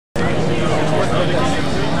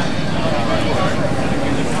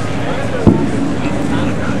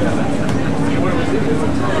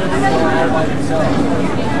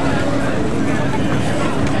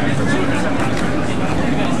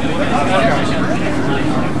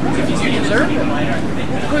together,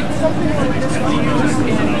 could something like this be used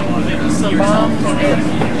in some bombs and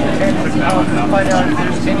find out if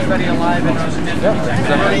there's anybody alive in our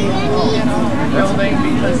building,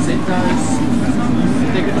 because it does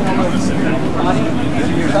dig into the body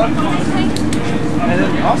to yourself. And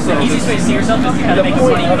then also, the easiest way to see yourself is to kind of make a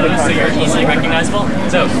funny pose so you're easily recognizable.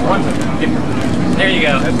 So, there you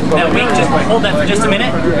go. Now wait, just hold that for just a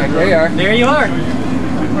minute. There you are. There you are.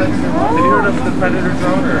 Have you heard of the Predator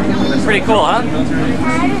drone? Or? Pretty cool, huh?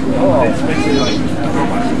 Oh.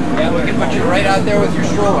 Yeah, we can put you right out there with your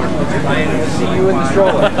stroller. We'll see you in the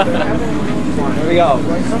stroller. There we go.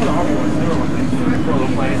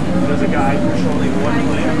 There's a guy controlling one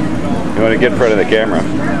plane. You want to get in front of the camera.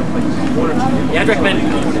 Yeah, I'd recommend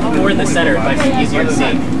more in the center. It might be easier to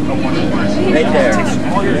see. Right there.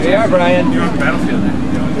 There you are, Brian.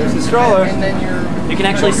 There's the stroller. You can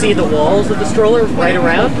actually see the walls of the stroller right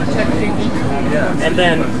around. And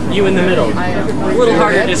then you in the middle. A little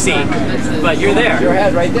harder to see, but you're there. Your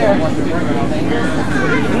head right there.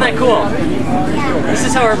 Isn't that cool? This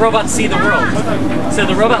is how our robots see the world. So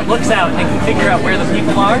the robot looks out and can figure out where the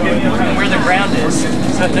people are and where the ground is,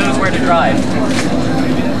 so it knows where to drive.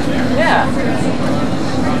 Yeah.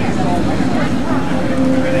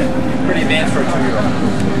 Pretty advanced for a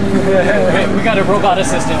 2-year-old. We got a robot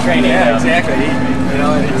assistant training. Yeah, exactly. You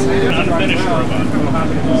know, it's unfinished robot.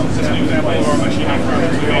 This is an example of our machining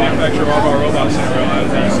process. We manufacture all of our robots in real life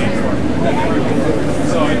DC.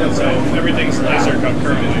 So everything's laser cut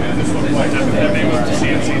currently. That may move to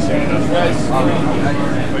CNC soon enough.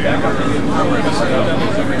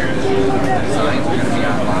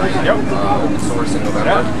 Yep. Open source in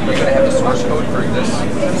November. We're going to have the source code for this.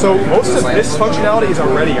 So most of this functionality is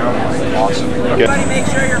already online. Awesome. Okay. Everybody make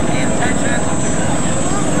sure you're paying attention.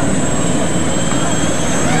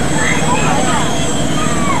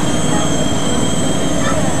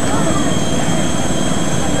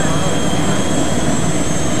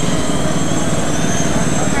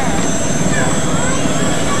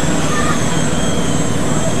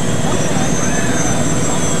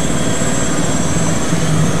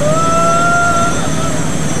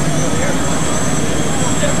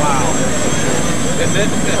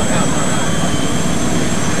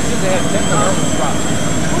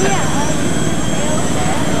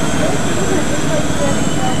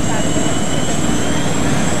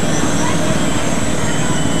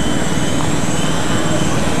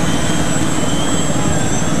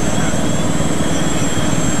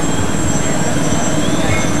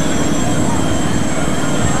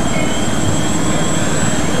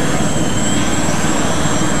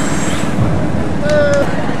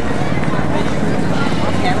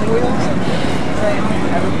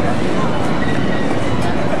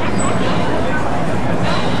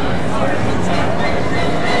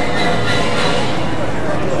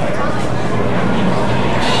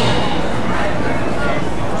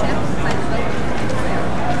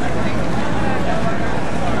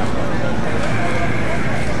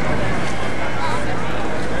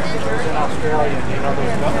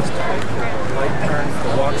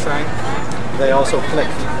 They also click.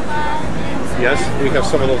 Yes, we have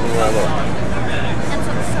some of those in Rilo.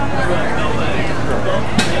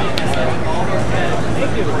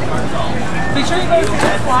 Be sure you go through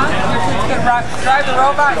this one. You can drive the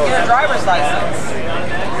robot and get a driver's license.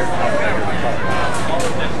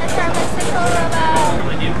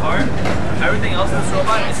 Everything else in this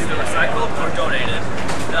robot is either recycled or donated.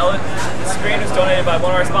 The screen was donated by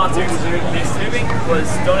one of our sponsors. This tubing was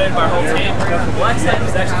donated by our whole team. The black set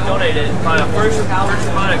was actually donated by a First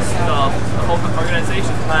Robotics whole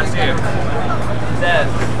organization last year. That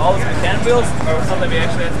all those mechanic wheels are something we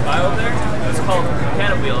actually had to buy over there. It's called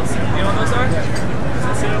mechanic wheels. Do you know what those are? It's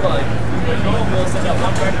instead of like the normal wheels that got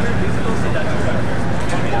one vector, these wheels that got two vectors.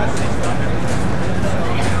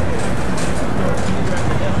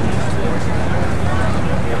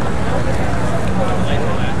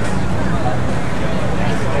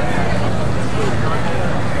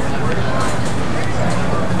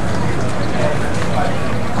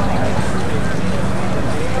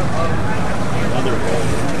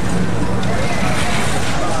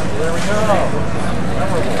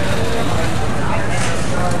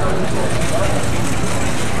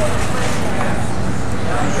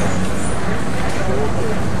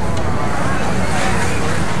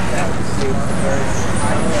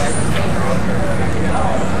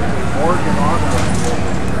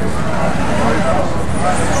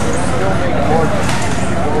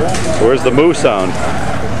 Where's the moo sound?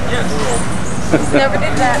 Never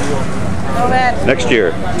did that. No bad. Next year.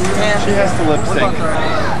 Yeah. She has to lip sync.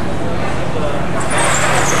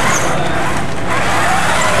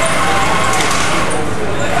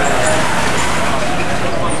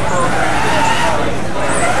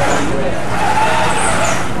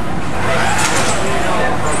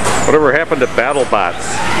 happened to BattleBots?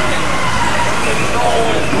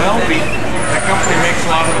 Well, that company makes a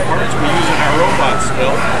lot of the parts we use in our robots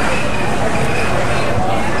still.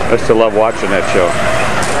 I used to love watching that show.